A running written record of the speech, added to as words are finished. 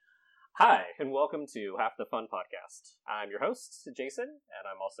Hi, and welcome to Half the Fun podcast. I'm your host, Jason, and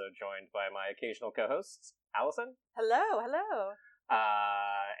I'm also joined by my occasional co-hosts, Allison. Hello.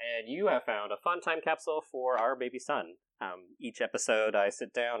 And you have found a fun time capsule for our baby son. Each episode, I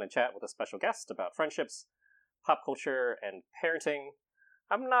sit down and chat with a special guest about friendships, pop culture, and parenting.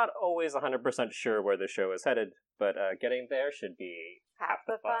 I'm not always 100% sure where the show is headed, but getting there should be half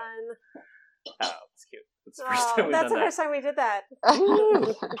the fun. Oh, that's cute. That's the first time we've done that. First time we did that.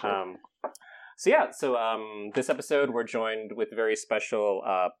 This episode we're joined with a very special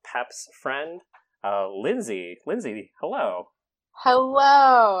Peps friend, Lindsay. Lindsay, hello.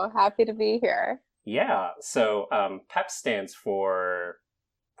 Hello. Happy to be here. Yeah, so Peps stands for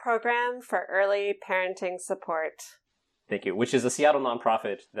Program for Early Parenting Support. Thank you, which is a Seattle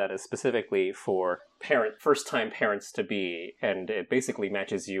nonprofit that is specifically for first-time parents-to-be, and it basically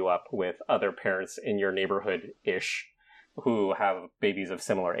matches you up with other parents in your neighborhood-ish who have babies of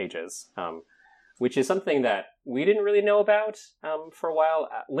similar ages, which is something that we didn't really know about for a while.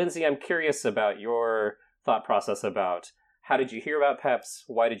 Lindsay, I'm curious about your thought process about how did you hear about Peps,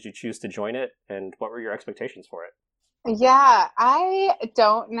 why did you choose to join it, and what were your expectations for it? Yeah, I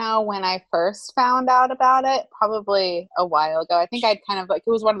don't know when I first found out about it, probably a while ago. I think I'd it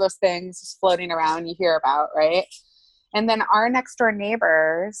was one of those things just floating around you hear about, right? And then our next door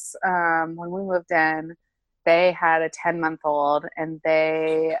neighbors, when we moved in, they had a 10-month-old and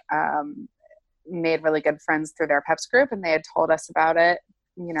they made really good friends through their Peps group, and they had told us about it,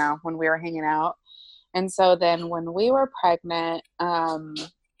 when we were hanging out. And so then when we were pregnant,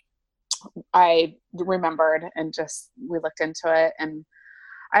 I remembered and we looked into it, and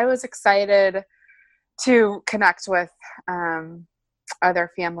I was excited to connect with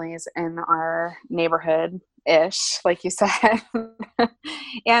other families in our neighborhood-ish, like you said. But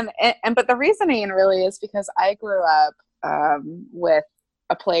the reasoning really is because I grew up with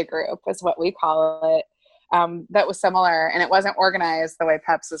a play group, is what we call it, that was similar, and it wasn't organized the way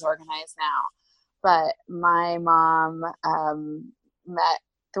Peps is organized now. But my mom met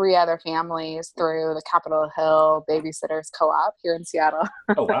 3 other families through the Capitol Hill Babysitters Co-op here in Seattle.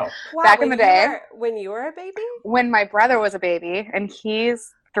 Oh, wow. Back in the day. When you were a baby? When my brother was a baby, and he's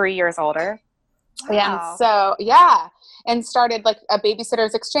 3 years older. Wow. And so, yeah, and started like a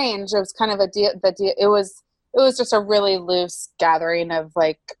babysitters exchange. It was kind of it was just a really loose gathering of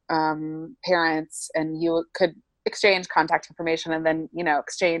parents, and you could exchange contact information and then,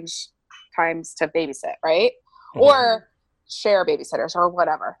 exchange times to babysit, right? Mm-hmm. Or share babysitters or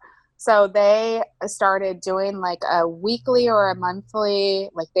whatever. So they started doing like a weekly or a monthly,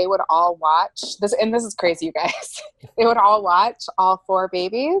 like they would all watch this. And this is crazy, you guys. They would all watch all 4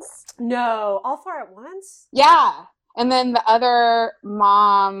 babies. No, all 4 at once? Yeah. And then the other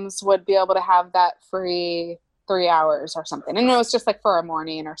moms would be able to have that free 3 hours or something. And it was just like for a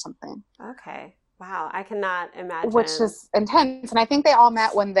morning or something. Okay. Wow. I cannot imagine. Which is intense. And I think they all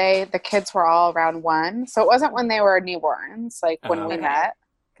met when the kids were all around 1. So it wasn't when they were newborns, like when we met.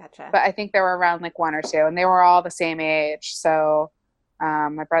 Gotcha. But I think they were around like 1 or 2, and they were all the same age. So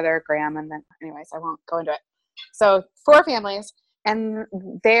my brother, Graham, and then anyways, I won't go into it. So 4 families, and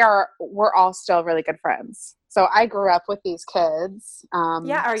we're all still really good friends. So I grew up with these kids. Are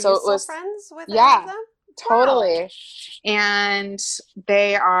you still friends with any of them? Totally. Wow. And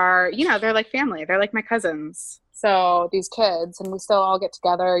they are, they're like family. They're like my cousins. So these kids, and we still all get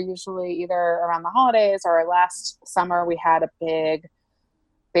together usually either around the holidays, or last summer we had a big,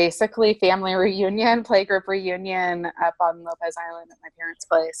 basically family reunion, playgroup reunion up on Lopez Island at my parents'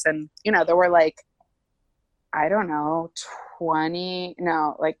 place. And, there were like, I don't know, 20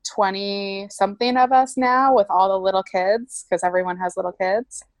 something of us now with all the little kids, because everyone has little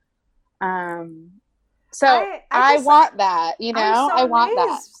kids. So I want that, I want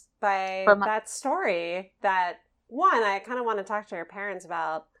that. By that story that, one, I kind of want to talk to your parents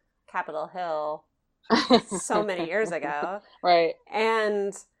about Capitol Hill so many years ago. Right.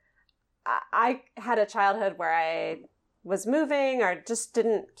 And I had a childhood where I was moving or just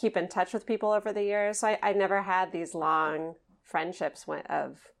didn't keep in touch with people over the years. So I never had these long friendships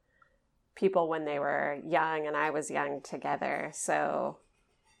of people when they were young and I was young together. So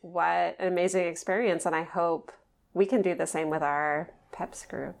what an amazing experience. And I hope we can do the same with our Peps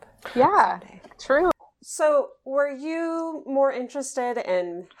group. Yeah, true. So were you more interested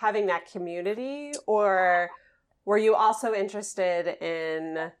in having that community, or were you also interested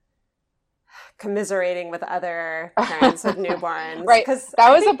in commiserating with other parents of newborns? Right. Because that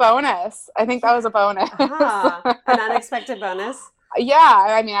was a bonus. I think that was a bonus. An unexpected bonus. Yeah.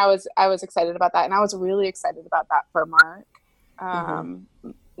 I mean, I was excited about that, and I was really excited about that for Mark.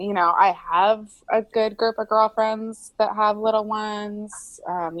 I have a good group of girlfriends that have little ones,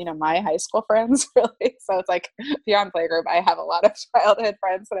 my high school friends, really. So it's like beyond playgroup, I have a lot of childhood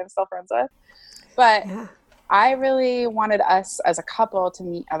friends that I'm still friends with. But Yeah. I really wanted us as a couple to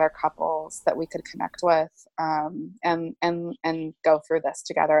meet other couples that we could connect with, and go through this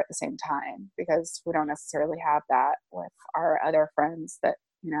together at the same time, because we don't necessarily have that with our other friends that,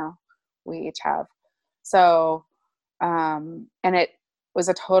 we each have. So, and it was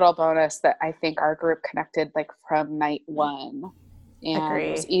a total bonus that I think our group connected like from night one. And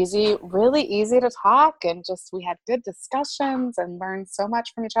it was Agree. really easy to talk, and just we had good discussions and learned so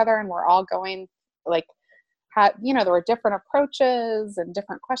much from each other, and we're all going like there were different approaches and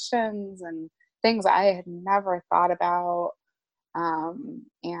different questions and things I had never thought about,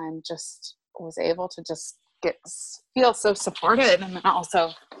 and just was able to just feel so supported, and then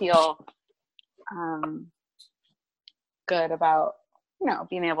also feel good about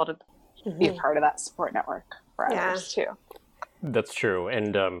being able to be a part of that support network for others too. That's true.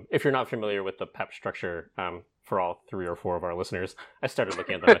 And if you're not familiar with the PEP structure, for all 3 or 4 of our listeners, I started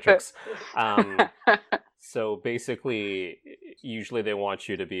looking at the metrics. So basically, usually they want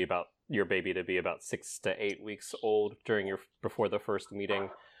you to be your baby to be about 6 to 8 weeks old before the first meeting.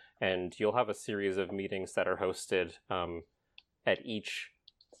 And you'll have a series of meetings that are hosted at each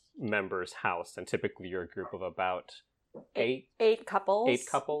member's house. And typically you're a group of about 8 couples. 8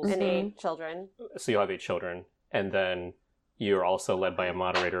 couples. And 8 children. So you'll have 8 children. And then you're also led by a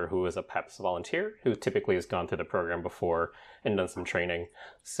moderator who is a PEPS volunteer, who typically has gone through the program before and done some training.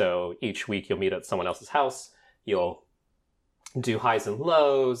 So each week you'll meet at someone else's house. You'll do highs and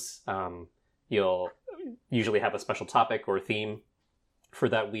lows. You'll usually have a special topic or theme for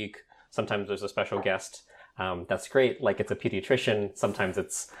that week. Sometimes there's a special guest. That's great. Like it's a pediatrician. Sometimes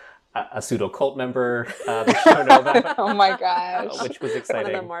it's a pseudo cult member that you don't know about. Oh my gosh. Which was exciting.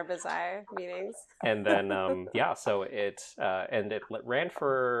 One of the more bizarre meetings. And then, so it ran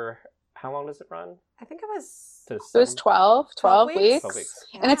for, how long does it run? I think it was 12 weeks. 12 weeks.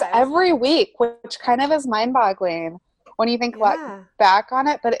 Yeah. And it's every week, which kind of is mind-boggling when you think back on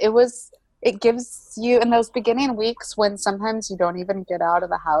it. But it gives you, in those beginning weeks when sometimes you don't even get out of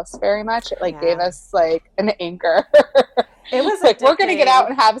the house very much, it gave us like an anchor. It was like, we're going to get out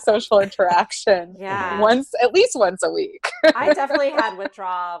and have social interaction at least once a week. I definitely had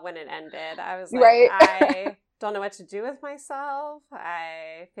withdrawal when it ended. I was like, I don't know what to do with myself.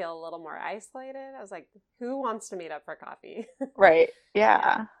 I feel a little more isolated. I was like, who wants to meet up for coffee? Right.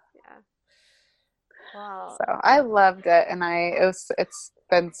 Yeah. Wow. So I loved it. And it's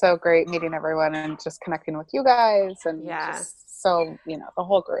been so great meeting everyone and just connecting with you guys. And just so, the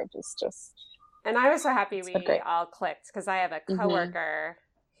whole group is just. And I was so happy we all clicked, because I have a coworker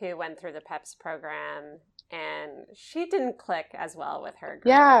who went through the PEPS program, and she didn't click as well with her group.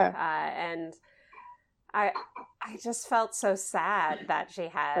 Yeah. And I just felt so sad that she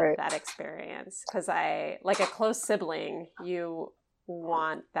had that experience, because like a close sibling, you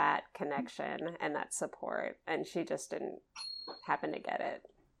want that connection and that support, and she just didn't happen to get it.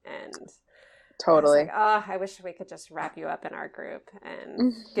 And totally. I was like, I wish we could just wrap you up in our group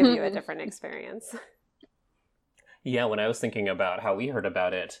and give you a different experience. Yeah, when I was thinking about how we heard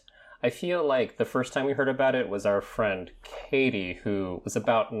about it, I feel like the first time we heard about it was our friend Katie, who was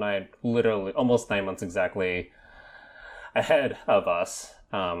about almost 9 months exactly ahead of us,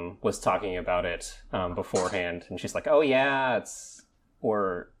 was talking about it beforehand. And she's like, oh yeah,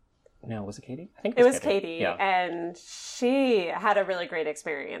 no, was it Katie? I think it was Katie. Yeah. And she had a really great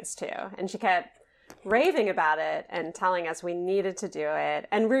experience too. And she kept raving about it and telling us we needed to do it.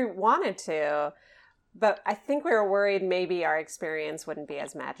 And we wanted to, but I think we were worried maybe our experience wouldn't be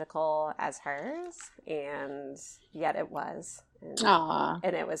as magical as hers. And yet it was.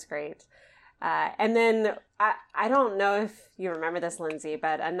 And it was great. And then I don't know if you remember this, Lindsay,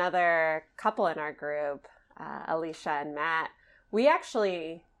 but another couple in our group, Alicia and Matt, we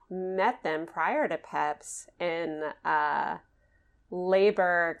actually met them prior to PEPS in a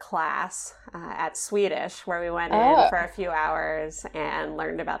labor class at Swedish, where we went in for a few hours and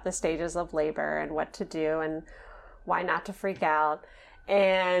learned about the stages of labor and what to do and why not to freak out.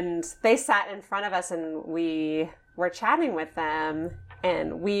 And they sat in front of us, and we were chatting with them,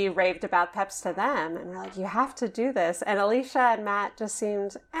 and we raved about PEPS to them, and we're like, you have to do this. And Alicia and Matt just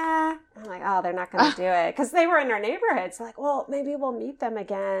seemed, I'm like, they're not going to do it. Because they were in our neighborhood. So like, well, maybe we'll meet them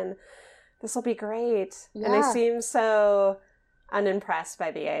again. This will be great. Yeah. And they seemed so unimpressed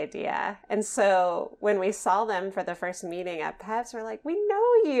by the idea. And so when we saw them for the first meeting at PEPS, we're like, we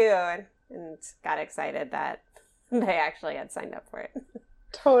know you. And got excited that they actually had signed up for it.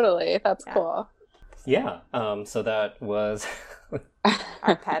 Totally. That's cool. Yeah. So that was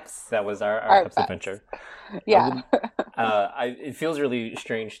Our pets. That was our Our Peps pets. adventure. Yeah. It feels really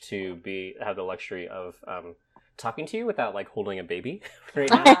strange to have the luxury of talking to you without like holding a baby right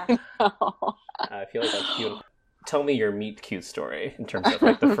now. No. I feel like that's cute. Tell me your meet cute story in terms of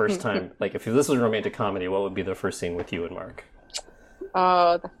like the first time. Like if this was a romantic comedy, what would be the first scene with you and Mark?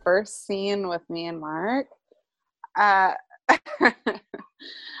 Oh, the first scene with me and Mark. I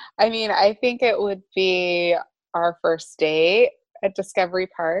mean, I think it would be our first date at Discovery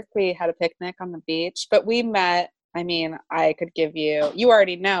Park. We had a picnic on the beach, but we met. I mean, I could give you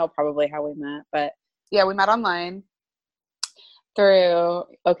already know probably how we met, but yeah, we met online through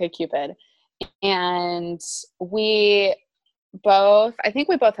OkCupid. And I think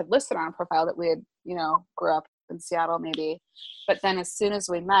we both had listed on a profile that we had, grew up in Seattle maybe. But then as soon as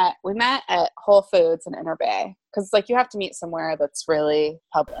we met at Whole Foods in Inner Bay. Because like you have to meet somewhere that's really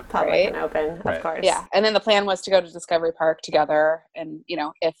public right? and open, Right. of course. Yeah. And then the plan was to go to Discovery Park together and,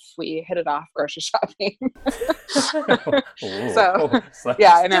 if we hit it off, grocery shopping. So,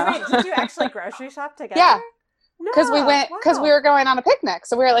 yeah, I know. Did you actually grocery shop together? Yeah. No. Because we were going on a picnic.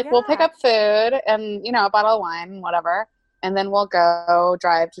 So we were like, we'll pick Yeah. up food and, a bottle of wine, whatever. And then we'll go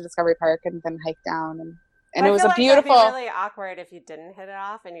drive to Discovery Park and then hike down. And it was a beautiful. It'd be really awkward if you didn't hit it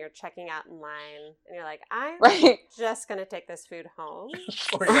off and you're checking out in line and you're like, I'm just going to take this food home.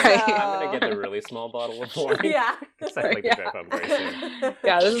 Or like, I'm going to get the really small bottle of wine. Yeah. Because I like to drive home very soon.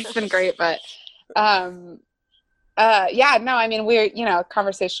 Yeah, this has been great. But, yeah, no, I mean,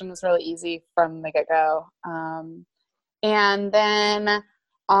 conversation was really easy from the get-go. And then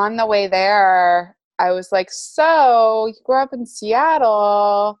on the way there, I was like, so you grew up in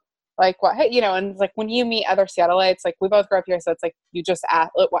Seattle, like what, and like when you meet other Seattleites, like we both grew up here. So it's like, you just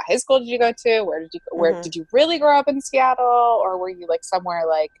ask, what high school did you go to? Where did you really grow up in Seattle? Or were you like somewhere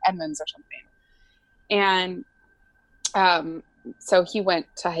like Edmonds or something? And, so he went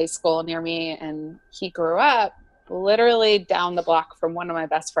to high school near me and he grew up literally down the block from one of my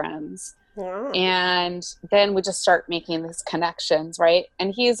best friends. Wow. And then we just start making these connections, right?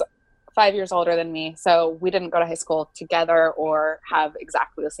 And he's 5 years older than me, so we didn't go to high school together or have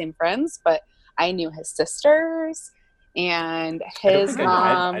exactly the same friends, but I knew his sisters and his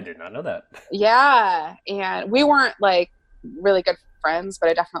mom. I did not know that. Yeah, and we weren't like really good friends, but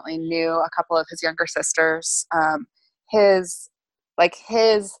I definitely knew a couple of his younger sisters.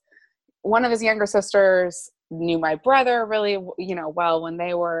 One of his younger sisters knew my brother really, well when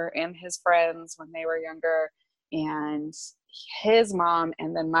they were, and his friends when they were younger, and his mom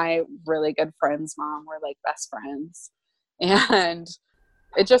and then my really good friend's mom were like best friends. And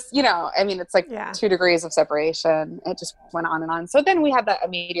it just, it's like 2 degrees of separation. It just went on and on. So then we had that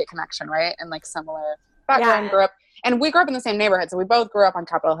immediate connection, right? And like similar background, we grew up in the same neighborhood. So we both grew up on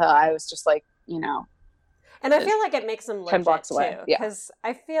Capitol Hill. I was just like, and I feel like it makes them legit 10 blocks away. too. Yeah. Because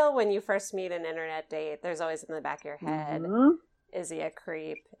I feel when you first meet an internet date, there's always in the back of your head, is he a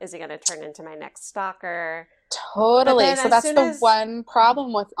creep? Is he going to turn into my next stalker? Totally. So that's the one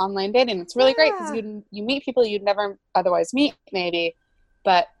problem with online dating. It's really great because you meet people you'd never otherwise meet maybe,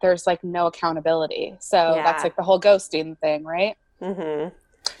 but there's like no accountability. So that's like the whole ghosting thing, right? Mm-hmm.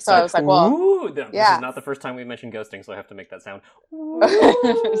 So I was like, well, this is not the first time we mentioned ghosting, so I have to make that sound.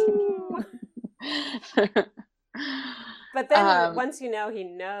 But then once he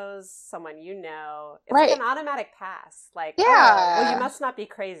knows someone it's like an automatic pass. Like, well, you must not be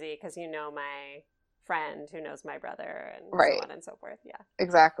crazy because you know my friend who knows my brother and so on and so forth. Yeah,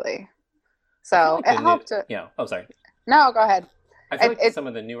 exactly. So it helped. Oh, sorry. No, go ahead. I feel like some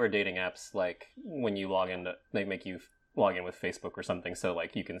of the newer dating apps, like when you log in, they make you log in with Facebook or something, so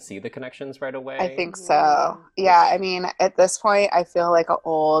like you can see the connections right away. I think so. Yeah, I mean, at this point, I feel like an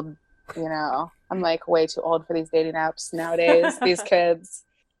old. I'm like way too old for these dating apps nowadays. These kids,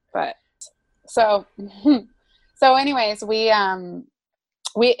 but so anyways, it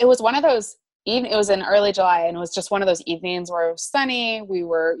was one of those. It was in early July, and it was just one of those evenings where it was sunny. We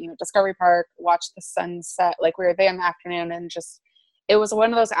were, Discovery Park, watched the sunset. Like we were there in the afternoon, and it was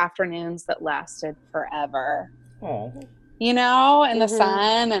one of those afternoons that lasted forever. Oh. In the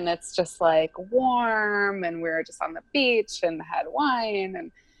sun, and it's just like warm, and we were just on the beach and had wine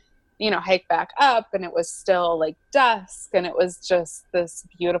and, hike back up, and it was still like dusk, and it was just this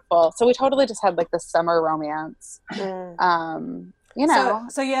beautiful. So we totally just had like this summer romance. So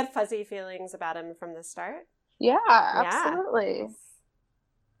you had fuzzy feelings about him from the start? Yeah, absolutely.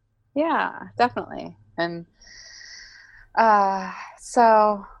 Yeah, definitely. And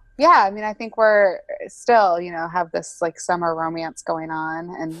so yeah, I mean, I think we're still, have this like summer romance going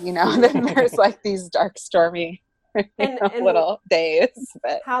on, and then there's like these dark, stormy and little days.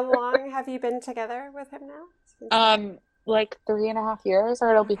 But how long have you been together with him now? like 3.5 years,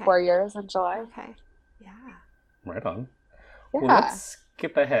 or it'll be Okay. 4 years in July. Okay. Yeah. Right on. Yeah. Well, let's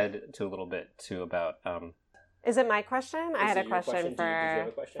skip ahead to a little bit to about. Is it my question? I Is had it a your question question? Did you have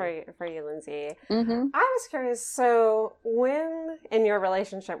a for question? for you, Lindsay. Mm-hmm. I was curious. So, when in your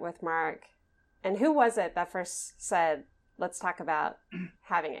relationship with Mark, and who was it that first said, "Let's talk about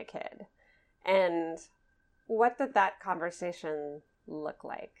having a kid," and what did that conversation look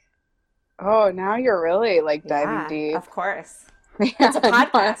like? Oh, now you're really like diving Yeah, deep. of course. Yeah, It's a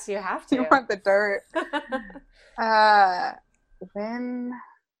podcast. You have you to. want the dirt. Uh, when?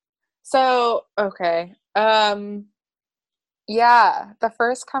 So, okay. Yeah, the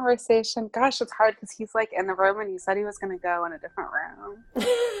first conversation, gosh, it's hard because he's like in the room and he said he was going to go in a different room.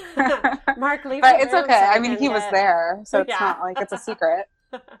 Mark, leave But the it's room okay. so I we mean, can he was get... there, so it's Yeah. not like it's a secret.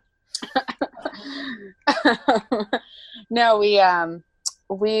 No,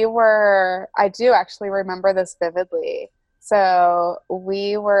 we were, I do actually remember this vividly. So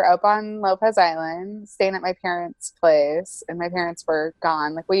we were up on Lopez Island, staying at my parents' place, and my parents were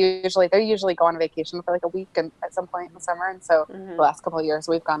gone. Like they usually go on vacation for like a week and at some point in the summer. And so Mhm. the last couple of years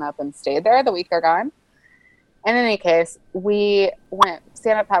we've gone up and stayed there the week they're gone. And in any case, we went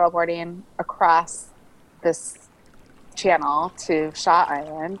stand-up paddleboarding across this channel to Shaw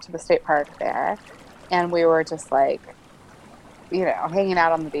Island, to the state park there. And we were just like, hanging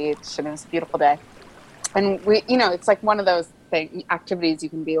out on the beach, and it was a beautiful day. And we, it's like one of those activities you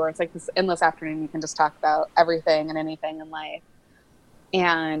can be where it's like this endless afternoon. You can just talk about everything and anything in life.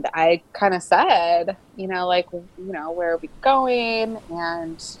 And I kind of said, where are we going?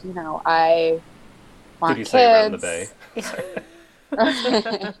 And, I want Did you kids. say around the bay?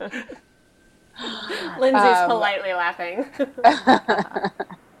 Lindsay's politely laughing.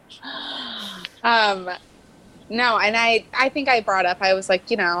 No, and I think I brought up, I was like,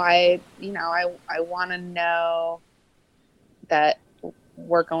 I want to know that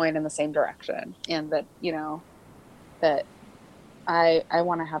we're going in the same direction, and that, that I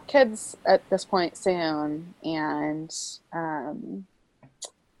want to have kids at this point soon. And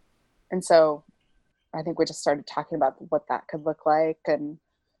so I think we just started talking about what that could look like and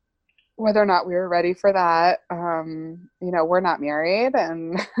whether or not we were ready for that. We're not married,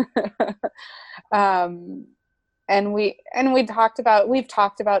 and and we've talked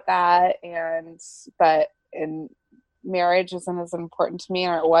about that, but in marriage isn't as important to me,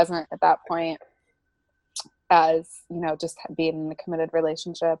 or it wasn't at that point, as just being in a committed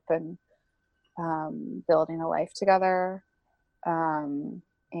relationship and building a life together.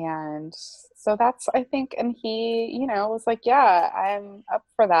 And so that's, I think, and he, was like, yeah, I'm up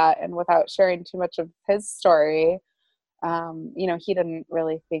for that. And without sharing too much of his story, he didn't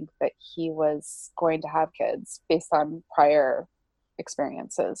really think that he was going to have kids based on prior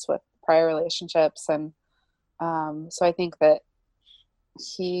experiences with prior relationships. And so I think that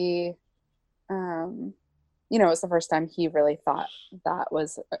he, it was the first time he really thought that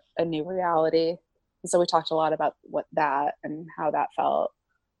was a new reality. And so we talked a lot about what that and how that felt.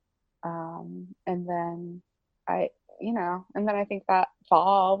 And then I think that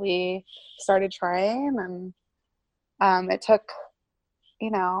fall we started trying, and it took,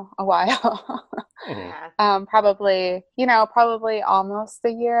 a while. Mm-hmm. Probably almost a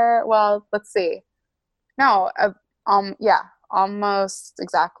year. Well, let's see. No, almost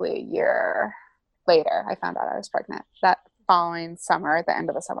exactly a year later, I found out I was pregnant. That following summer, at the end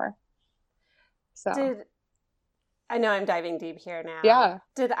of the summer. So I know I'm diving deep here now. Yeah.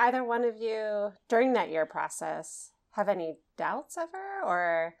 Did either one of you during that year process have any doubts ever,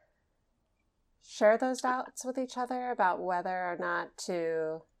 or share those doubts with each other about whether or not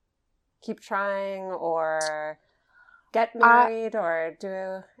to keep trying or get married or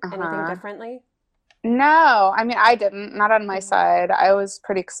do anything differently? No, I mean, I didn't, not on my side. I was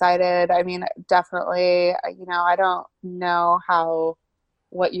pretty excited. I mean, definitely, I don't know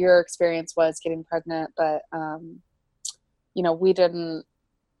what your experience was getting pregnant, but,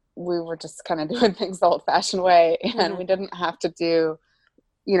 we were just kind of doing things the old fashioned way, and we didn't have to do,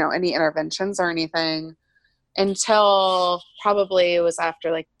 any interventions or anything until probably it was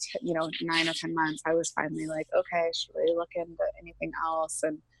after 9 or 10 months. I was finally like, okay, should we look into anything else?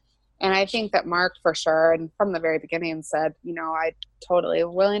 And I think that Mark, for sure, and from the very beginning, said, I totally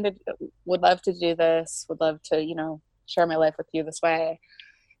would love to do this, would love to, share my life with you this way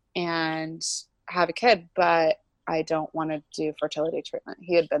and have a kid, but I don't want to do fertility treatment.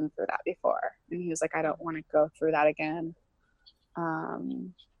 He had been through that before, and he was like, I don't want to go through that again.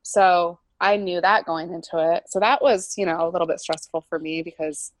 So I knew that going into it. So that was, a little bit stressful for me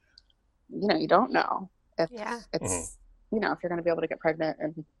because, you don't know if it's, if you're going to be able to get pregnant.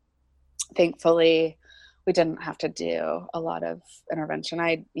 And thankfully we didn't have to do a lot of intervention.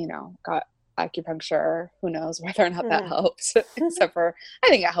 I, got acupuncture. Who knows whether or not that helped, except for, I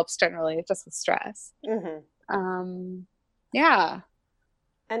think it helps generally just with stress. Yeah.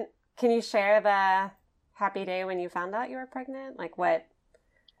 And can you share the happy day when you found out you were pregnant? Like, what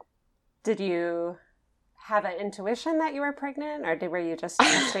did you have an intuition that you were pregnant, or were you just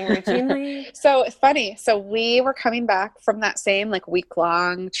testing routinely? So it's funny. So we were coming back from that same like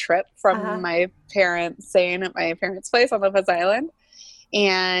week-long trip from my parents staying at my parents' place on Lopez Island.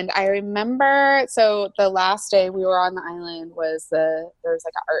 And I remember, so the last day we were on the island was there was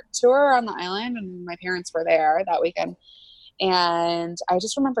like an art tour on the island, and my parents were there that weekend. And I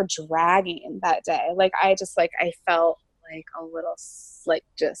just remember dragging that day. Like, I felt like a little like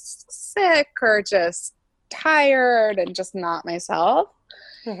just sick or just tired and just not myself.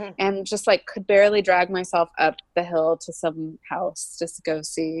 And just like could barely drag myself up the hill to some house just to go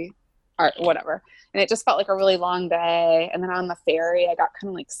see art, whatever. And it just felt like a really long day. And then on the ferry, I got kind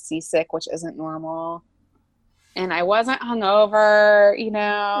of like seasick, which isn't normal. And I wasn't hungover,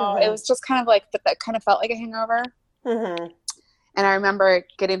 it was just kind of like that kind of felt like a hangover. And I remember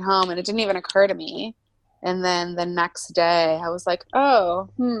getting home and it didn't even occur to me. And then the next day I was like, oh,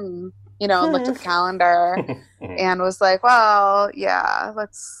 and looked at the calendar and was like, well, yeah,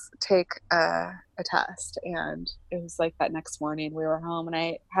 let's take a test. And it was like that next morning we were home and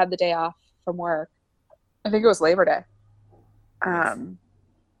I had the day off from work. I think it was Labor Day. And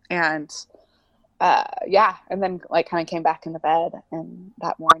then like kind of came back into bed and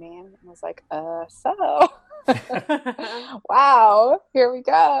that morning and was like, so wow, here we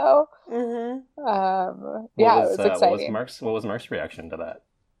go. It was exciting. What was Mark's reaction to that?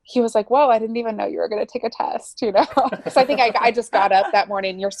 He was like, whoa, I didn't even know you were going to take a test, because I think I just got up that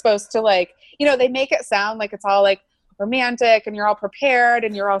morning. You're supposed to like, they make it sound like it's all like romantic and you're all prepared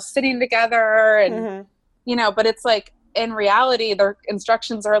and you're all sitting together and, but it's like in reality, their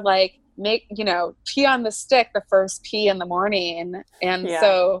instructions are like, pee on the stick the first pee in the morning. And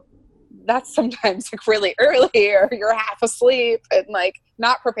so that's sometimes like really early or you're half asleep and like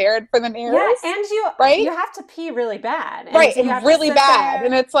not prepared for the news. Yeah, and you have to pee really bad. And right, so and really bad.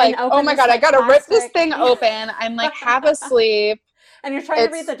 And it's like, oh my God, I got to rip this thing open. I'm like half asleep. And you're trying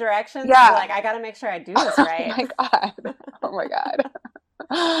to read the directions. Yeah. You're like, I got to make sure I do this right. Oh my God.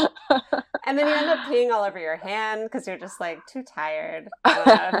 And then you end up peeing all over your hand because you're just like too tired.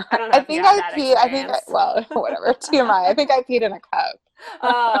 I don't know. Well, whatever. TMI. I think I peed in a cup.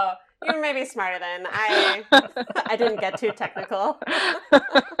 Oh, you may be smarter than I. I didn't get too technical.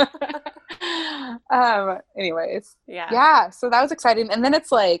 Anyways. Yeah. So that was exciting. And then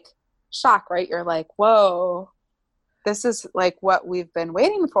it's like shock, right? You're like, whoa, this is like what we've been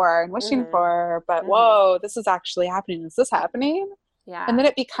waiting for and wishing for, but whoa, this is actually happening. Is this happening? Yeah. And then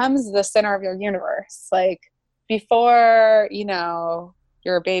it becomes the center of your universe. Like before,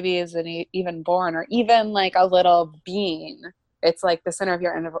 your baby isn't even born or even like a little being, it's like the center of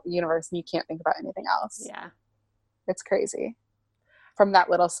your universe and you can't think about anything else. Yeah. It's crazy. From that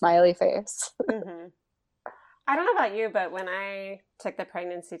little smiley face. I don't know about you, but when I took the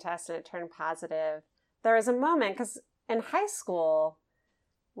pregnancy test and it turned positive, there was a moment, because in high school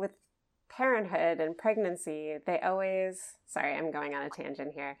with parenthood and pregnancy, sorry, I'm going on a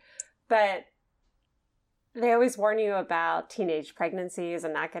tangent here, but they always warn you about teenage pregnancies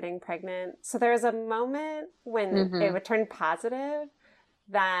and not getting pregnant. So there was a moment when it would turn positive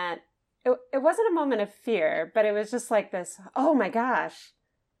that it wasn't a moment of fear, but it was just like this, oh my gosh,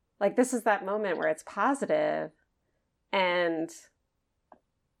 like this is that moment where it's positive and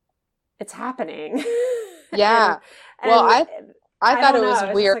it's happening. Yeah. I thought it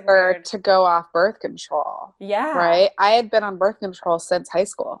was weird to go off birth control. Yeah. Right? I had been on birth control since high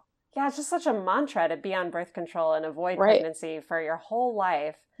school. Yeah, it's just such a mantra to be on birth control and avoid pregnancy for your whole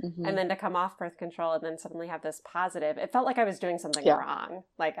life. And then to come off birth control and then suddenly have this positive. It felt like I was doing something wrong.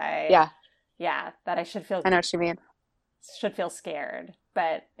 Like that I should feel. I know what you mean. Should feel scared,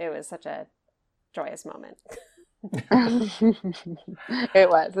 but it was such a joyous moment. It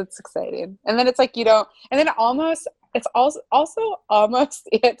was. It's exciting. And then it's like you don't, and then it's also almost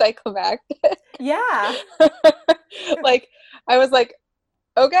anticlimactic. Yeah. Like I was like,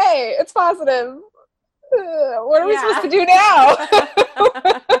 okay, it's positive. What are we supposed to do now?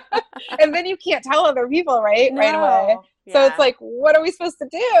 And then you can't tell other people, right? Right away. Yeah. So it's like, what are we supposed to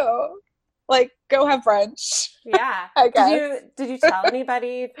do? Like, go have brunch. Yeah. I guess. Did you tell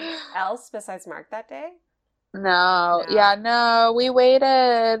anybody else besides Mark that day? No. Yeah, no. We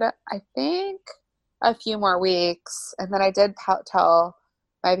waited, I think, a few more weeks. And then I did tell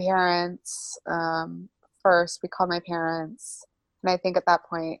my parents first. We called my parents. And I think at that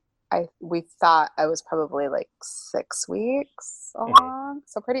point, we thought I was probably like 6 weeks along,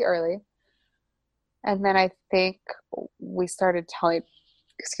 so pretty early. And then I think we started telling,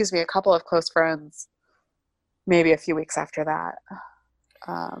 a couple of close friends maybe a few weeks after that.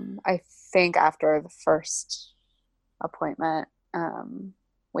 I think after the first appointment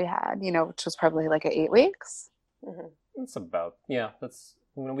we had, which was probably like 8 weeks. That's about, that's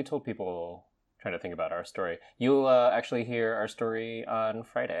when we told people, trying to think about our story. You'll actually hear our story on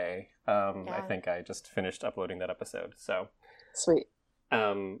Friday. I think I just finished uploading that episode, so. Sweet.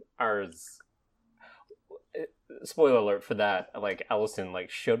 Ours, spoiler alert for that, like Allison like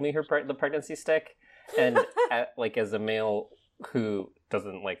showed me the pregnancy stick, and as a male who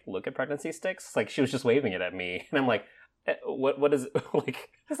doesn't like look at pregnancy sticks, like she was just waving it at me, and I'm like, what is like?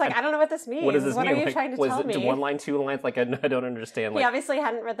 He's like, I don't know what this means. What does this mean? What are you like, trying to tell me? 1 line, 2 lines? Like I don't understand. Like, he obviously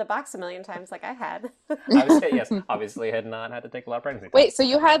hadn't read the box a million times, like I had. Obviously had not had to take a lot of pregnancy tests. Wait, so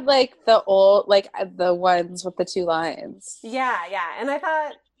you had like the old, like the ones with the 2 lines? Yeah, and I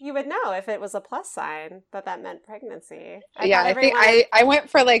thought you would know if it was a plus sign that meant pregnancy. I think I went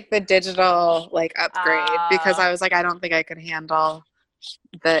for like the digital like upgrade because I was like, I don't think I could handle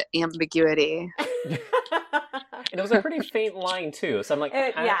the ambiguity. And it was a pretty faint line too, so I'm like,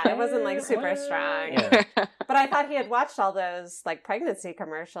 it wasn't like super strong. Yeah. But I thought he had watched all those like pregnancy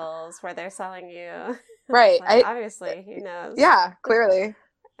commercials where they're selling you. Right. Like, obviously, he knows. Yeah, clearly.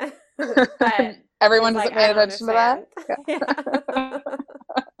 But everyone doesn't pay attention to that. Yeah.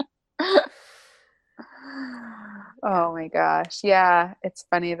 Oh my gosh. Yeah, it's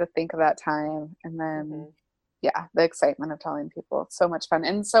funny to think of that time. And then, the excitement of telling people. It's so much fun.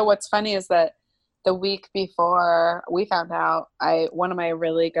 And so what's funny is that the week before we found out, one of my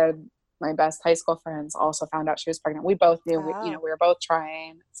my best high school friends also found out she was pregnant. We both knew, we were both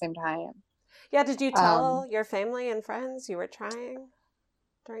trying at the same time. Yeah. Did you tell your family and friends you were trying?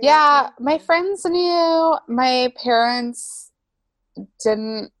 My friends knew. My parents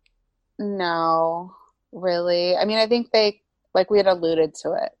didn't know, really. I mean, I think they, like, we had alluded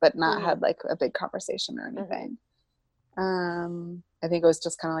to it, but not had, like, a big conversation or anything. I think it was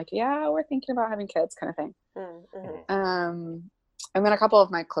just kind of like, we're thinking about having kids kind of thing. And then a couple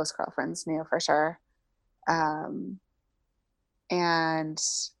of my close girlfriends knew for sure. And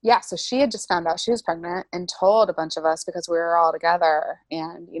so she had just found out she was pregnant and told a bunch of us because we were all together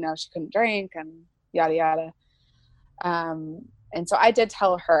and, she couldn't drink and yada, yada. And so I did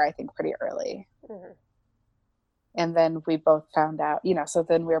tell her, I think, pretty early. And then we both found out, so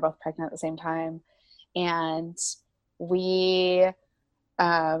then we were both pregnant at the same time. And we,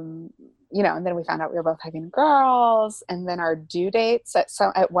 and then we found out we were both having girls. And then our due dates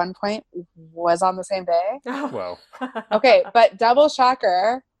at one point was on the same day. Wow. Okay, but double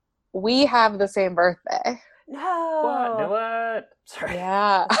shocker, we have the same birthday. No. What? Sorry.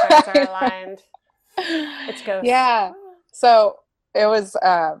 Yeah. The stars are aligned. It's ghosts. Yeah. So it was,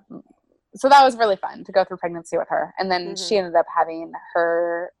 so that was really fun to go through pregnancy with her. And then she ended up having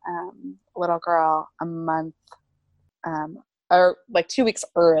her little girl a month, or like 2 weeks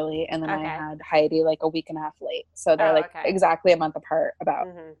early. And then I had Heidi like a week and a half late. So they're exactly a month apart about.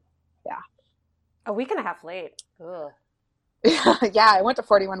 A week and a half late. Ugh. Yeah, I went to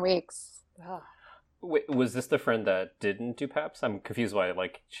 41 weeks. Ugh. Wait, was this the friend that didn't do PEPs? I'm confused why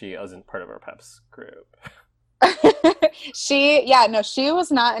she isn't part of our PEPs group. She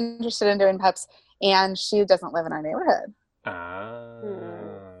was not interested in doing PEPs, and she doesn't live in our neighborhood.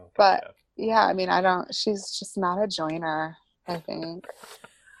 But I mean, she's just not a joiner, I think.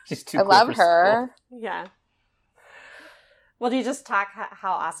 She's too I cool love for her. school. Yeah. Well, do you just talk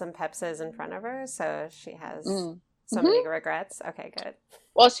how awesome Peps is in front of her, so she has so many regrets? Okay, good.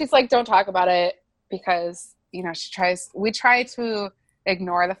 Well, she's like, don't talk about it because, we try to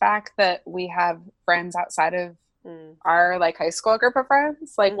ignore the fact that we have friends outside of our like high school group of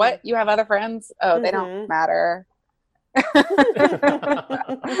friends. Like, what? You have other friends? Oh, they don't matter.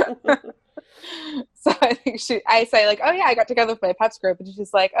 So I think I say like, oh yeah, I got together with my Peps group, and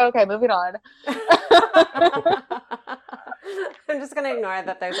she's like, oh, okay, moving on. I'm just gonna ignore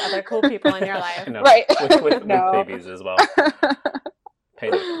that there's other cool people in your life. No, right. with babies as well. Pay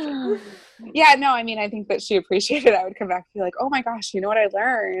attention. Yeah, no, I mean, I think that she appreciated it. I would come back and be like, oh my gosh, you know what I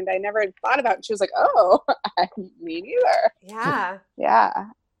learned? I never thought about it. And she was like, oh, me neither. Yeah. Yeah.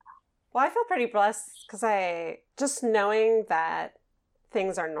 Well, I feel pretty blessed because just knowing that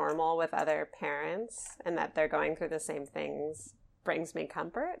things are normal with other parents and that they're going through the same things brings me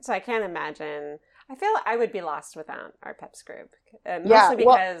comfort. So I can't imagine. I feel I would be lost without our Peps group. Mostly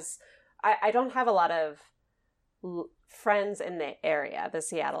because I don't have a lot of friends in the area, the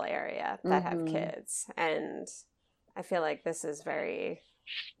Seattle area, that have kids. And I feel like this is very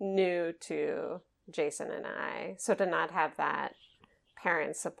new to Jason and I. So to not have that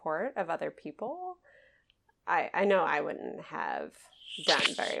parent support of other people, I know I wouldn't have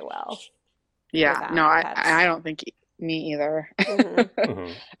done very well. Yeah, no, I don't think me either.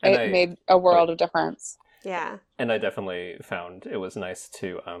 Mm-hmm. It made a world of difference. Yeah. And I definitely found it was nice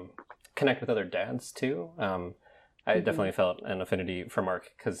to connect with other dads too. I definitely felt an affinity for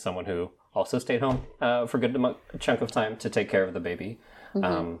Mark because someone who also stayed home for a good chunk of time to take care of the baby.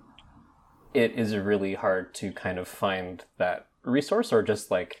 It is really hard to kind of find that resource, or just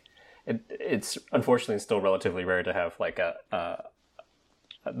like it's unfortunately still relatively rare to have like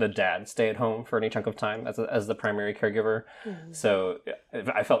the dad stay at home for any chunk of time as the primary caregiver. So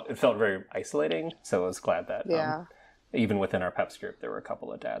it felt very isolating. So I was glad that even within our PEPS group, there were a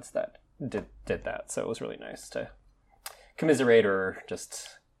couple of dads that did that. So it was really nice to commiserate or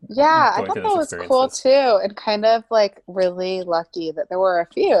just I thought that was cool too, and kind of like really lucky that there were a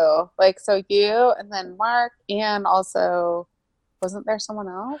few. Like, so you and then Mark, and also wasn't there someone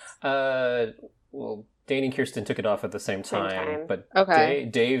else? Well, Dane and Kirsten took it off at the same time. But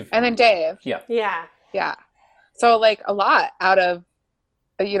Dave and then Dave. Yeah. So like a lot out of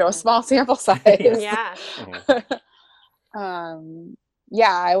a small sample size. Yeah. I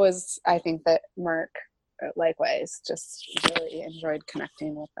think that Mark likewise just really enjoyed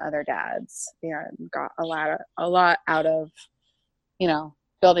connecting with other dads and got a lot out of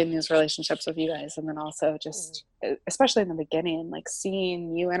building these relationships with you guys, and then also just especially in the beginning, like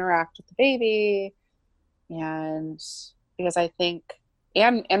seeing you interact with the baby. And because I think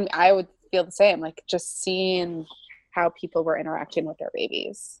and I would feel the same, like just seeing how people were interacting with their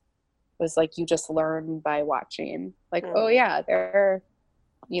babies was like you just learn by watching, like oh yeah, they're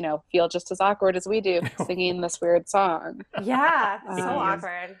feel just as awkward as we do singing this weird song. Yeah, so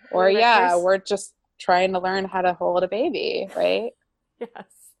awkward. Or we're just trying to learn how to hold a baby, right? Yes.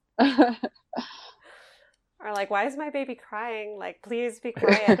 Or like, why is my baby crying? Like, please be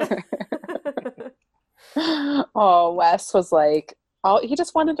quiet. Oh, Wes was like, he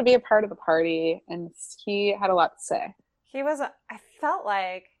just wanted to be a part of the party, and he had a lot to say. I felt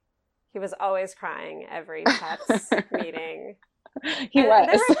like he was always crying every PEPS meeting. He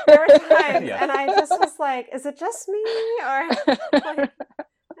was. There were times, and I just was like, is it just me? Or like...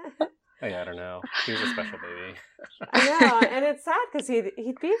 I don't know. He was a special baby. I know, and it's sad because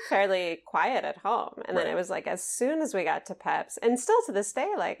he'd be fairly quiet at home, and then it was like as soon as we got to PEPS, and still to this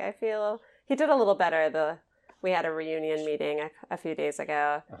day, like I feel he did a little better. We had a reunion meeting a few days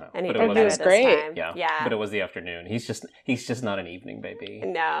ago, and he did better this time. Yeah, but it was the afternoon. He's just not an evening baby.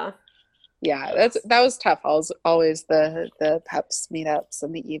 No. Yeah, that was tough. Always the PEPS meetups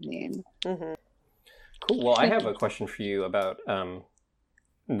in the evening. Mm-hmm. Cool. Well, I have a question for you about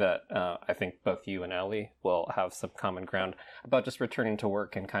that I think both you and Allie will have some common ground about just returning to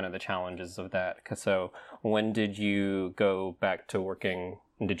work and kind of the challenges of that. So when did you go back to working?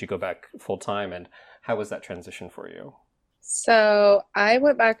 And did you go back full time? And how was that transition for you? So I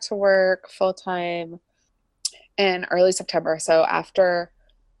went back to work full time in early September. So after,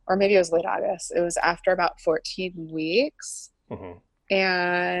 or maybe it was late August, it was after about 14 weeks.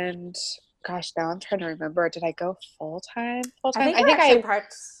 And gosh, now I'm trying to remember. Did I go full time? I think I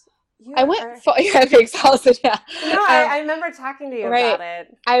went full. Yeah, thanks, Allison. Yeah. No, I remember talking to you about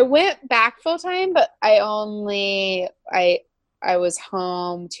it. I went back full time, but I was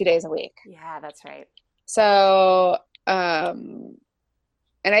home 2 days a week. Yeah, that's right. So, and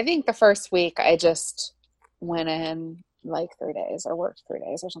I think the first week I just went in like 3 days or worked 3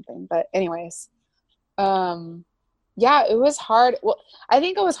 days or something. But anyways, it was hard. Well, I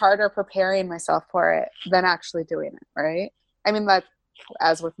think it was harder preparing myself for it than actually doing it. Right. I mean, that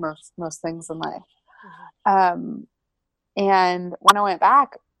as with most things in life. And when I went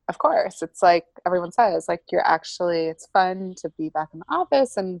back, of course, it's like everyone says, like it's fun to be back in the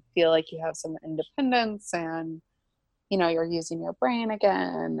office and feel like you have some independence and, you're using your brain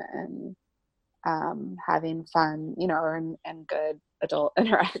again and having fun, and good adult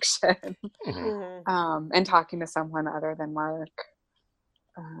interaction, and talking to someone other than Mark.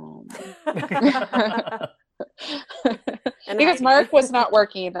 Because Mark was not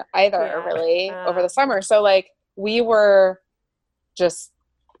working either, really, over the summer. So, like, we were just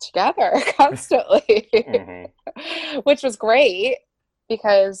together constantly, which was great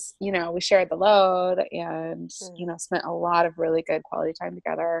because, we shared the load and, spent a lot of really good quality time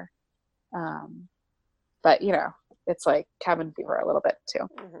together. But, it's like cabin fever a little bit too.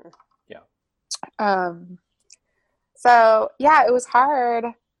 So, yeah, it was hard.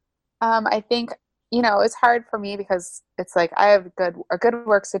 I think it's hard for me because it's like I have a good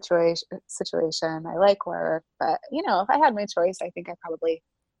work situation. I like work, but if I had my choice, I think I probably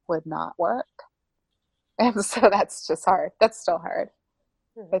would not work. And so that's just hard. That's still hard.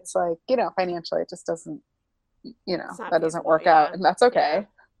 Mm-hmm. It's like, financially it just doesn't, that doesn't work yeah. out, and that's okay.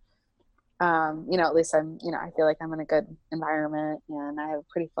 At least I feel like I'm in a good environment and I have a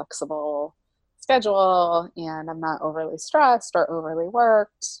pretty flexible schedule and I'm not overly stressed or overly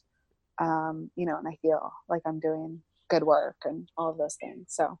worked. And I feel like I'm doing good work and all of those things.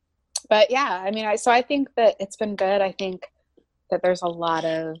 So, but yeah, I think that it's been good. I think that there's a lot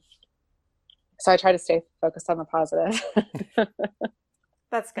of, so I try to stay focused on the positive.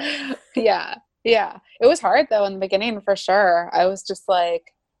 That's good. Yeah. It was hard though in the beginning for sure. I was just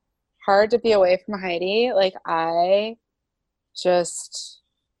like, hard to be away from Heidi. Like I just,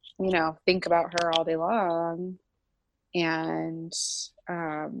 think about her all day long. And,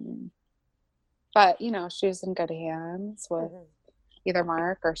 but she's in good hands with either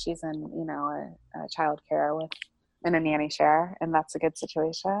Mark or she's in, a child care in a nanny share, and that's a good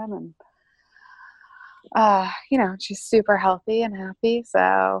situation. And she's super healthy and happy.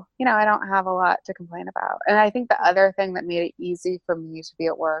 So, I don't have a lot to complain about. And I think the other thing that made it easy for me to be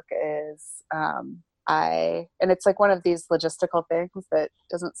at work is, and it's like one of these logistical things that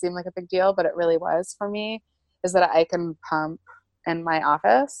doesn't seem like a big deal, but it really was for me, is that I can pump in my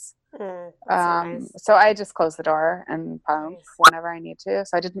office. Nice. So I just close the door and pump whenever I need to.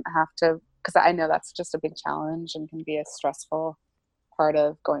 So I didn't have to, because I know that's just a big challenge and can be a stressful part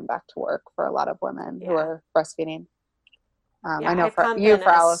of going back to work for a lot of women who are breastfeeding. I know for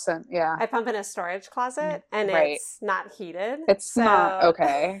Allison, I pump in a storage closet and it's not heated. It's not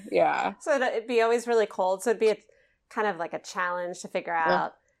okay. Yeah. So it'd be always really cold. So it'd be kind of like a challenge to figure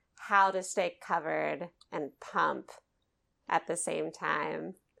out how to stay covered and pump at the same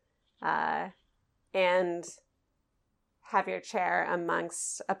time. And have your chair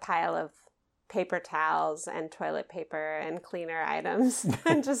amongst a pile of paper towels and toilet paper and cleaner items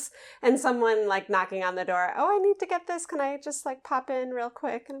and someone like knocking on the door. Oh, I need to get this. Can I just like pop in real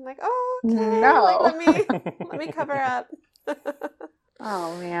quick? And I'm like, oh, okay. No. Like, let me cover up.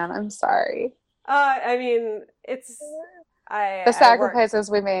 Oh man, I'm sorry. It's the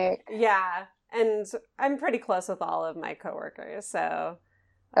sacrifices we make. Yeah. And I'm pretty close with all of my coworkers. So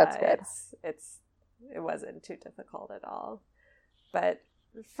that's good. It wasn't too difficult at all. But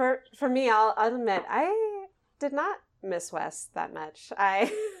for me, I'll admit, I did not miss Wes that much. I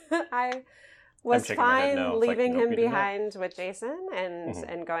was fine leaving him behind with Jason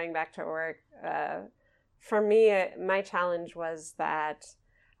and going back to work. For me, my challenge was that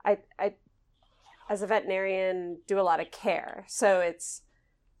I, as a veterinarian, do a lot of care. So it's,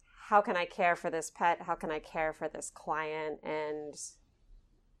 how can I care for this pet? How can I care for this client and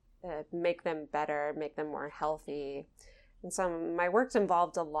make them better, make them more healthy? And so my work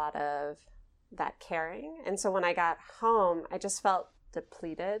involved a lot of that caring. And so when I got home, I just felt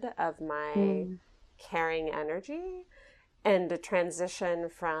depleted of my caring energy, and a transition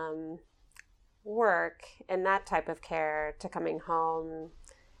from work and that type of care to coming home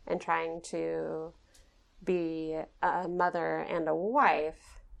and trying to be a mother and a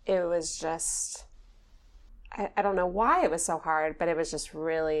wife. It was just, I don't know why it was so hard, but it was just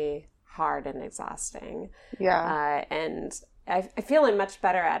really hard and exhausting. Yeah. And I feel I'm much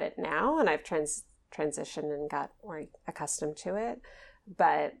better at it now, and I've transitioned and got more accustomed to it.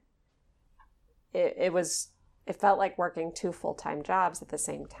 But it felt like working 2 full-time jobs at the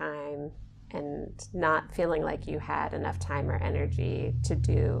same time and not feeling like you had enough time or energy to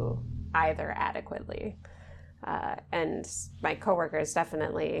do either adequately. And my coworkers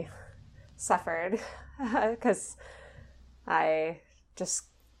definitely suffered because I just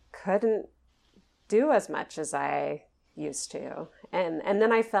couldn't do as much as I used to. And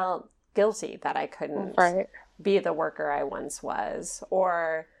then I felt guilty that I couldn't be the worker I once was,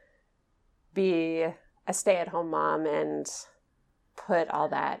 or be a stay-at-home mom and put all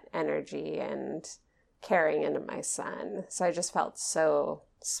that energy and caring into my son. So I just felt so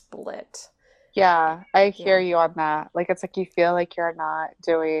split. Yeah, I hear you on that. Like, it's like you feel like you're not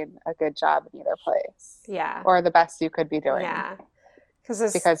doing a good job in either place. Yeah. Or the best you could be doing. Yeah.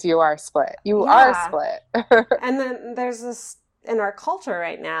 Because you are split. You are split. And then there's this, in our culture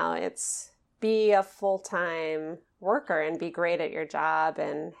right now, it's be a full-time worker and be great at your job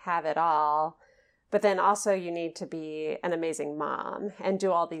and have it all. But then also you need to be an amazing mom and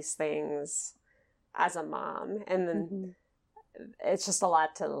do all these things as a mom. And then it's just a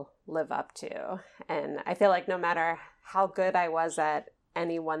lot to live up to. And I feel like no matter how good I was at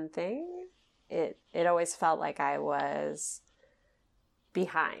any one thing, it always felt like I was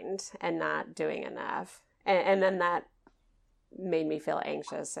behind and not doing enough. And then that made me feel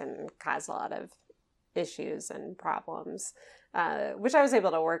anxious and caused a lot of issues and problems, which I was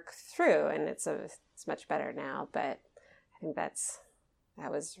able to work through, and it's much better now. But I think that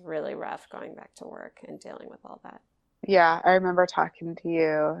was really rough going back to work and dealing with all that. Yeah, I remember talking to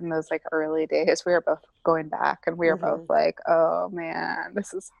you in those like early days. We were both going back and we were both like, oh man,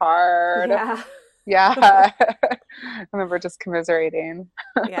 this is hard. Yeah. Yeah. I remember just commiserating.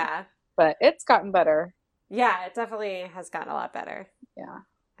 Yeah. But it's gotten better. Yeah, it definitely has gotten a lot better. Yeah,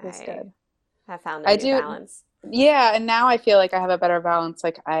 it's good. I found a new balance. Yeah, and now I feel like I have a better balance.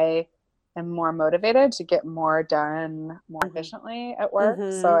 Like I am more motivated to get more done more efficiently at work.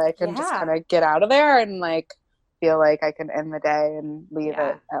 So I can just kind of get out of there and like feel like I can end the day and leave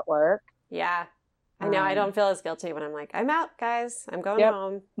it at work. Yeah. I know. I don't feel as guilty when I'm like, I'm out, guys. I'm going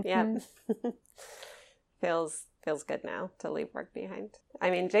home. Yeah. Feels good now to leave work behind. I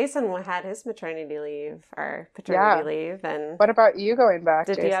mean, Jason had his maternity leave or paternity leave, and what about you going back?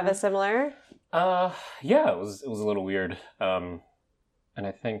 Did Jason? you have a similar? Yeah, it was a little weird. And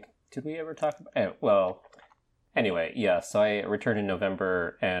I think, did we ever talk about? Well, anyway, yeah. So I returned in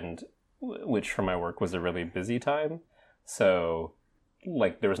November, and which for my work was a really busy time. So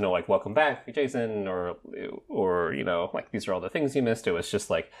like there was no like welcome back Jason or you know like these are all the things you missed. It was just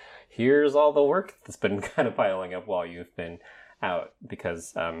like here's all the work that's been kind of piling up while you've been out,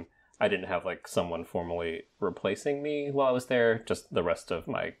 because I didn't have like someone formally replacing me while I was there. Just the rest of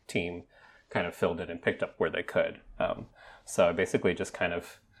my team kind of filled in and picked up where they could. So I basically just kind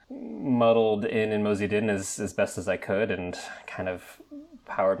of muddled in and moseyed in as best as I could and kind of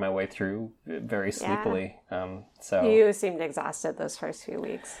powered my way through very sleepily. So you seemed exhausted those first few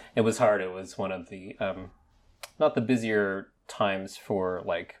weeks. It was hard. It was one of the not the busier times for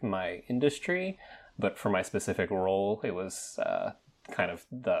like my industry, but for my specific role, it was kind of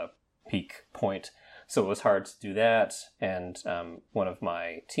the peak point. So it was hard to do that. And one of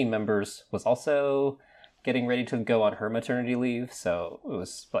my team members was also getting ready to go on her maternity leave. So it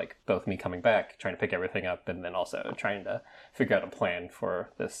was like both me coming back, trying to pick everything up, and then also trying to figure out a plan for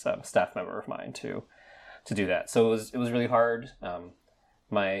this staff member of mine to do that. So it was really hard.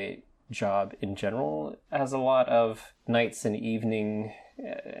 My job in general has a lot of nights and evening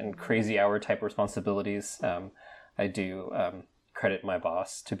and crazy hour type responsibilities. I do credit my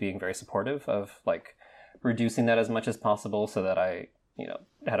boss to being very supportive of like reducing that as much as possible so that I, you know,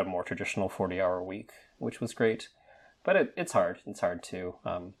 had a more traditional 40-hour week, which was great. But it's hard. It's hard to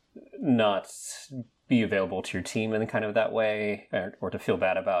not be available to your team in kind of that way, or to feel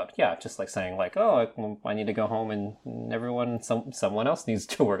bad about, just like saying like, oh, I need to go home and someone else needs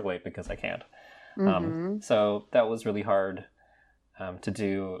to work late because I can't. So that was really hard to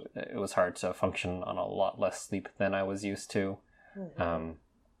do. It was hard to function on a lot less sleep than I was used to. Can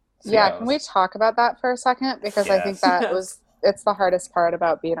we talk about that for a second? Because I think that it's the hardest part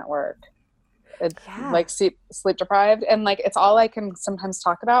about being at work. It's like sleep deprived, and like it's all I can sometimes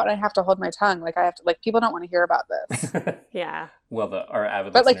talk about, and I have to hold my tongue. Like I have to, like, people don't want to hear about this. Well, our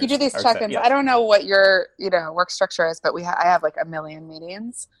avid but like you do these check-ins. I don't know what your work structure is, but I have like a million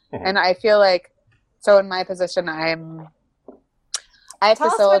meetings, and I feel like, so in my position, I Tell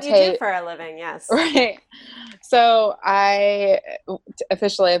facilitate. us what you do for a living. Yes, right. So I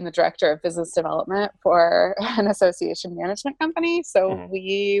officially am the director of business development for an association management company. So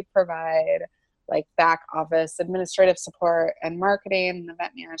we provide like back office administrative support and marketing and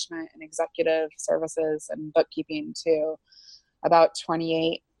event management and executive services and bookkeeping to about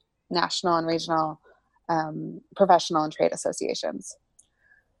 28 national and regional professional and trade associations.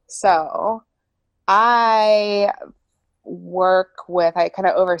 So I kind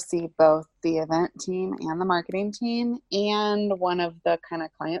of oversee both the event team and the marketing team and one of the kind of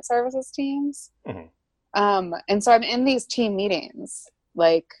client services teams. And so I'm in these team meetings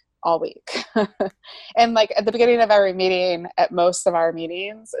like all week. And like at the beginning of every meeting, at most of our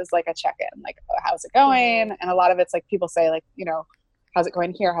meetings, is like a check-in, like, oh, how's it going? And a lot of it's like people say like, how's it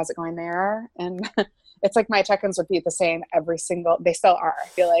going here? How's it going there? And it's like my check-ins would be the same they still are. I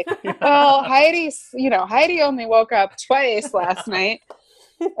feel like, well, Heidi only woke up twice last night.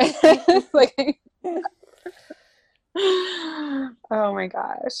 Like, oh my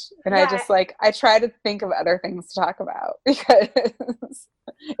gosh. And I just like, I try to think of other things to talk about because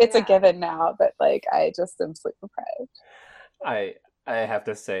it's a given now that like, I just am sleep deprived. I have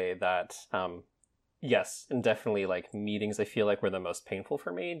to say that, yes, and definitely like meetings I feel like were the most painful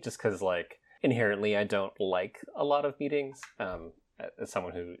for me, just because like inherently I don't like a lot of meetings. As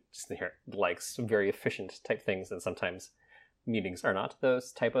someone who just likes very efficient type things, and sometimes meetings are not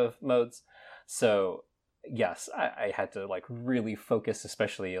those type of modes. So yes, I had to like really focus,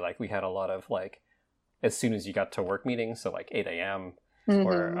 especially like we had a lot of like as soon as you got to work meetings, so like 8 a.m.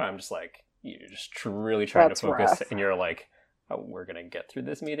 where I'm just like you're just really trying That's to focus, rough. and you're like, oh, we're gonna get through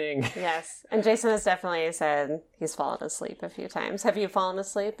this meeting. Yes. And Jason has definitely said he's fallen asleep a few times. Have you fallen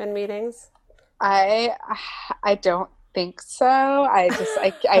asleep in meetings? I don't think so. I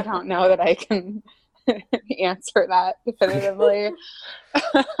don't know that I can answer that definitively.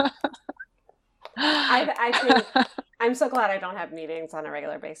 I think I'm so glad I don't have meetings on a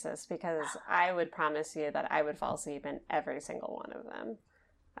regular basis, because I would promise you that I would fall asleep in every single one of them.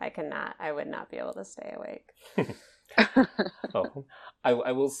 I would not be able to stay awake. Oh,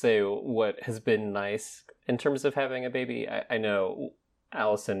 I will say what has been nice in terms of having a baby. I know,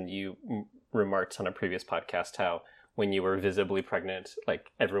 Allison, you remarked on a previous podcast how when you were visibly pregnant, like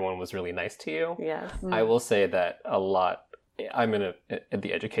everyone was really nice to you. Yes. I will say that a lot. I'm in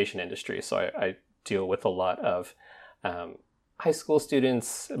the education industry, so I deal with a lot of high school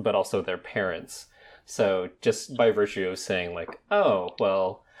students, but also their parents. So just by virtue of saying like, oh,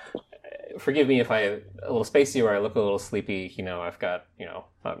 well, forgive me if I'm a little spacey or I look a little sleepy, I've got,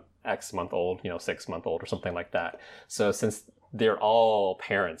 X month old, 6 month old or something like that. So since they're all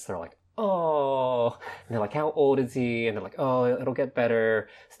parents, they're like, oh, and they're like, how old is he? And they're like, oh, it'll get better.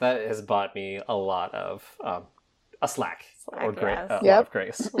 So that has bought me a lot of a slack or yes. a lot of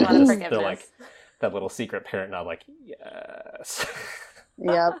grace. A lot of They're forgiveness. like that little secret parent, and I'm like, yes.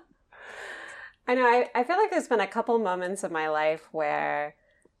 Yep. I know. I feel like there's been a couple moments of my life where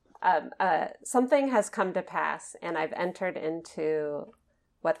something has come to pass, and I've entered into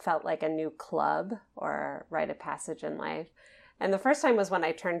what felt like a new club or rite of passage in life. And the first time was when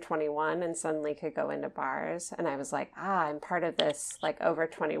I turned 21 and suddenly could go into bars, and I was like, I'm part of this like over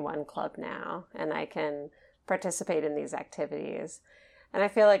 21 club now, and I can participate in these activities. And I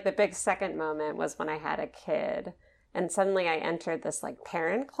feel like the big second moment was when I had a kid, and suddenly I entered this like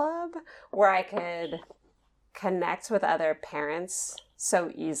parent club where I could connect with other parents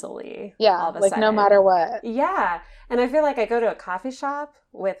so easily. Yeah, all of a like sudden. no matter what. Yeah. And I feel like I go to a coffee shop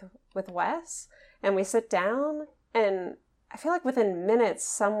with Wes, and we sit down, and I feel like within minutes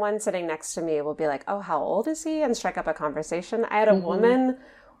someone sitting next to me will be like, oh, how old is he? And strike up a conversation. I had a woman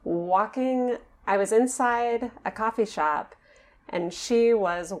walking, I was inside a coffee shop, and she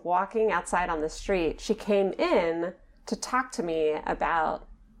was walking outside on the street. She came in to talk to me about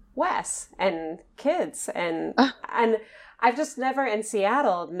Wes and kids, and I've just never in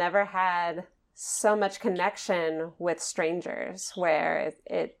Seattle had so much connection with strangers where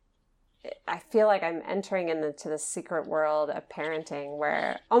I feel like I'm entering into the secret world of parenting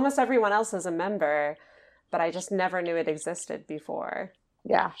where almost everyone else is a member, but I just never knew it existed before.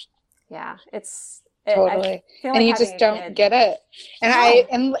 Yeah. Yeah, Totally. And like you just don't get it.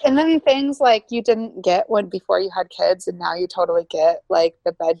 And and then things like you didn't get when before you had kids, and now you totally get like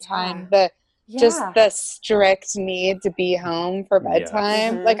the bedtime, just the strict need to be home for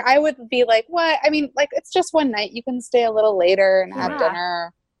bedtime. Yes. Like I would be like, what? I mean, like it's just one night, you can stay a little later and have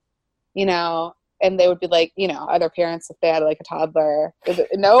dinner, and they would be like, other parents, if they had like a toddler,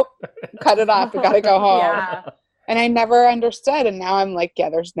 nope, cut it off. We got to go home. Yeah. And I never understood. And now I'm like, yeah,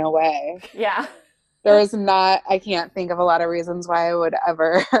 there's no way. Yeah. There is not, I can't think of a lot of reasons why I would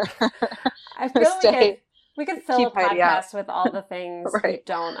ever I feel we could fill a podcast with all the things you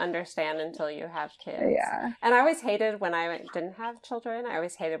don't understand until you have kids. Yeah. And I always hated when I didn't have children. I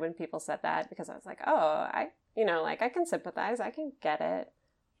always hated when people said that, because I was like, oh, I can sympathize. I can get it.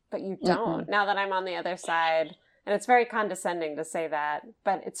 But you don't. Now that I'm on the other side, and it's very condescending to say that,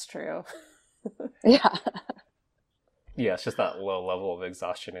 but it's true. Yeah. Yeah, it's just that low level of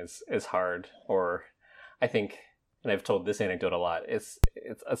exhaustion is hard. Or I think, and I've told this anecdote a lot, it's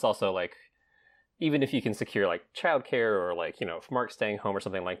also like, even if you can secure like childcare or like, if Mark's staying home or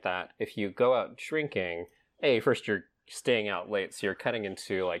something like that, if you go out drinking, first you're staying out late, so you're cutting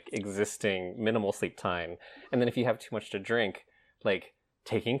into like existing minimal sleep time. And then if you have too much to drink, like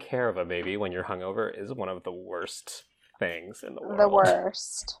taking care of a baby when you're hungover is one of the worst things in the world.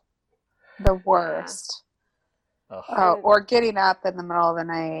 The worst. Or getting up in the middle of the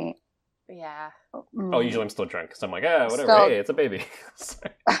night. Yeah. Oh, usually I'm still drunk, because I'm like, whatever, hey, it's a baby.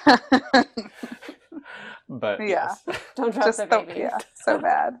 But yeah, don't drop the baby. Yeah, so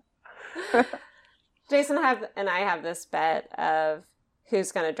bad. Jason and I have this bet of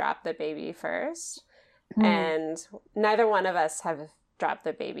who's going to drop the baby first, and neither one of us have dropped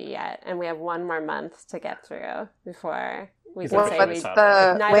the baby yet, and we have one more month to get through before we He's can officially say a we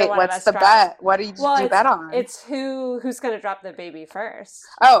toddler. neither one of what's us the dropped. bet? What did you bet on? It's who's going to drop the baby first.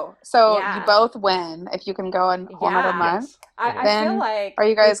 Oh, so Yeah. you both win if you can go in a whole nother Yeah. month. Yes. I Then feel like are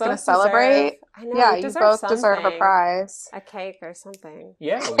you guys we gonna both celebrate? I know, Yeah, we you deserve both something. deserve a prize. A cake or something.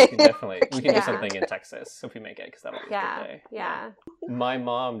 Yeah, we can definitely we can do Yeah. something in Texas if we make it because that'll be a Yeah, good day. yeah. My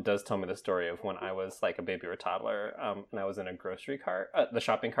mom does tell me the story of when I was like a baby or toddler, and I was in a grocery cart, the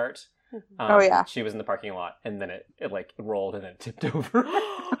shopping cart. Oh, yeah. She was in the parking lot, and then it like rolled and then tipped over.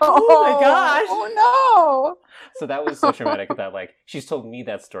 Oh my gosh. Oh So that was so traumatic that like she's told me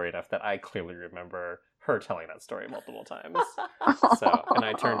that story enough that I clearly remember her telling that story multiple times. no. So and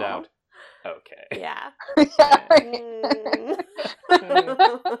I turned out okay. Yeah. Yeah. Mm.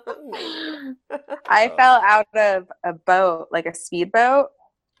 I fell out of a boat, like a speedboat,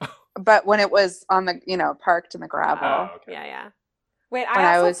 but when it was on the, parked in the gravel. Oh, okay. Yeah. Wait, When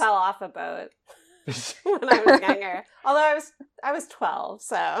I I also was- fell off a boat when I was younger. Although I was 12,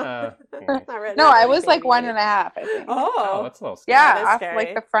 so Mm. not really, No, not I really was like baby. 1.5, I think. Oh, Oh, that's a little scary. Yeah, that is off scary.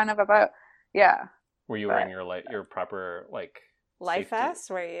 like the front of a boat. Yeah. Were you But- wearing your proper like life safety? vest?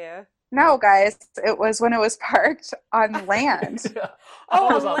 Were you? No, guys, it was when it was parked on land. Oh,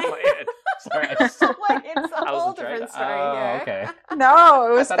 it was on on land. land. Sorry, I just, Like, it's a I whole wasn't trying different to- story oh, here. okay. No,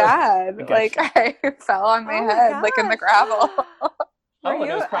 it was thought it was- bad. Gotcha. Like I fell on my Oh head, like in the gosh. gravel. Were Oh,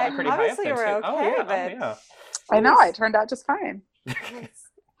 and it was you- probably pretty high up obviously there you too. were Oh okay, yeah, but oh I know, Jeez. I turned out just fine.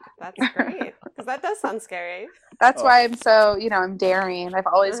 That's great because that does sound scary. That's Oh. why I'm so, I'm daring. I've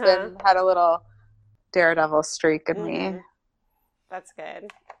always Uh-huh. had a little daredevil streak in Mhm. That's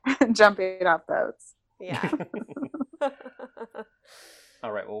good. me, jumping off boats. Yeah.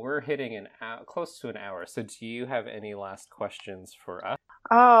 All right. Well, we're hitting close to an hour. So, do you have any last questions for us?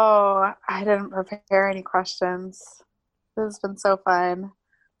 Oh, I didn't prepare any questions. This has been so fun.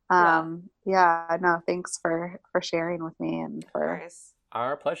 Yeah, no, thanks for sharing with me and Of for course.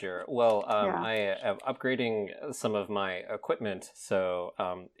 Our pleasure. Well, Yeah. I am upgrading some of my equipment, so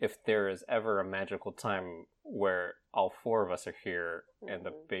if there is ever a magical time where all four of us are here and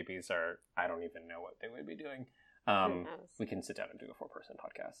the Mhm. babies are, I don't even know what they would be doing, Who knows? we can sit down and do a 4-person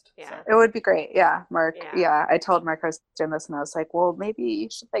podcast. Yeah. it would be great. Yeah, Mark. Yeah. Yeah, I told Mark I was doing this and I was like, well, maybe you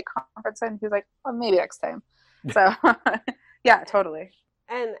should like conference in. He was like, well, maybe next time. So yeah, totally.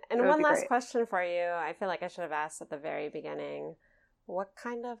 And would one be last great. question question for you. I feel like I should have asked at the very beginning. What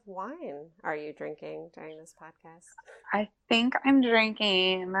kind of wine are you drinking during this podcast? I think I'm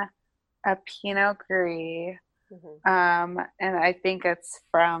drinking a Pinot Gris. Mm-hmm. And I think it's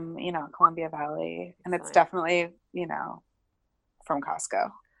from, Columbia Valley, and it's Excellent. definitely, from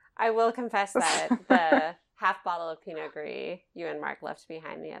Costco. I will confess that the half bottle of Pinot Gris you and Mark left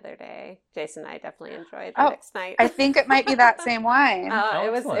behind the other day, Jason and I definitely enjoyed the Oh, next night. I think it might be that same wine. Oh,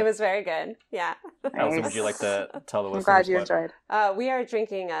 it excellent. was very good. Yeah. Allison, Nice. would you like to tell the I'm listeners glad you what? enjoyed. We are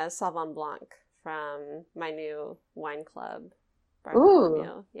drinking a Sauvignon Blanc from my new wine club. Ooh.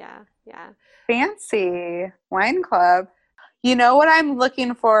 Bartholomew. Yeah. Fancy wine club. You know what I'm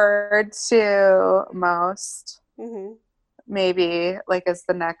looking forward to most? Mm-hmm. Maybe like as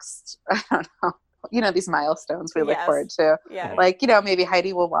the next, I don't know, these milestones we look Yes. forward to. Yeah. Like, maybe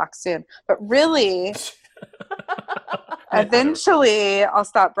Heidi will walk soon. But really, eventually I'll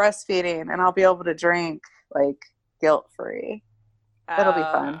stop breastfeeding and I'll be able to drink like guilt-free. It'll be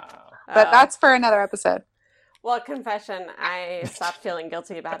fun. Wow. But that's for another episode. Well, confession, I stopped feeling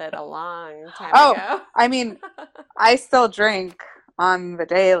guilty about it a long time Oh, ago. I mean, I still drink on the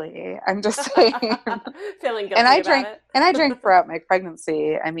daily. I'm just saying. Feeling guilty And I about drank it. and I drank throughout my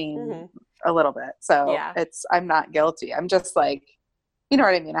pregnancy. I mean, Mhm. a little bit. So Yeah. I'm not guilty. I'm just like, you know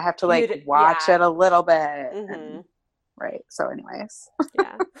what I mean? I have to like You'd- watch yeah. it a little bit. Mhm. And, right. So anyways.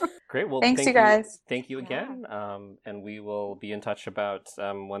 Yeah. Great. Well, Thanks, thank you guys. Thank you Yeah. again. And we will be in touch about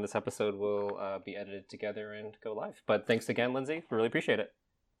when this episode will be edited together and go live. But thanks again, Lindsay. We really appreciate it.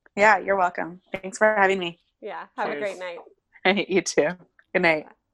 Yeah, you're welcome. Thanks for having me. Yeah. Have a Cheers. great night. You too. Good night.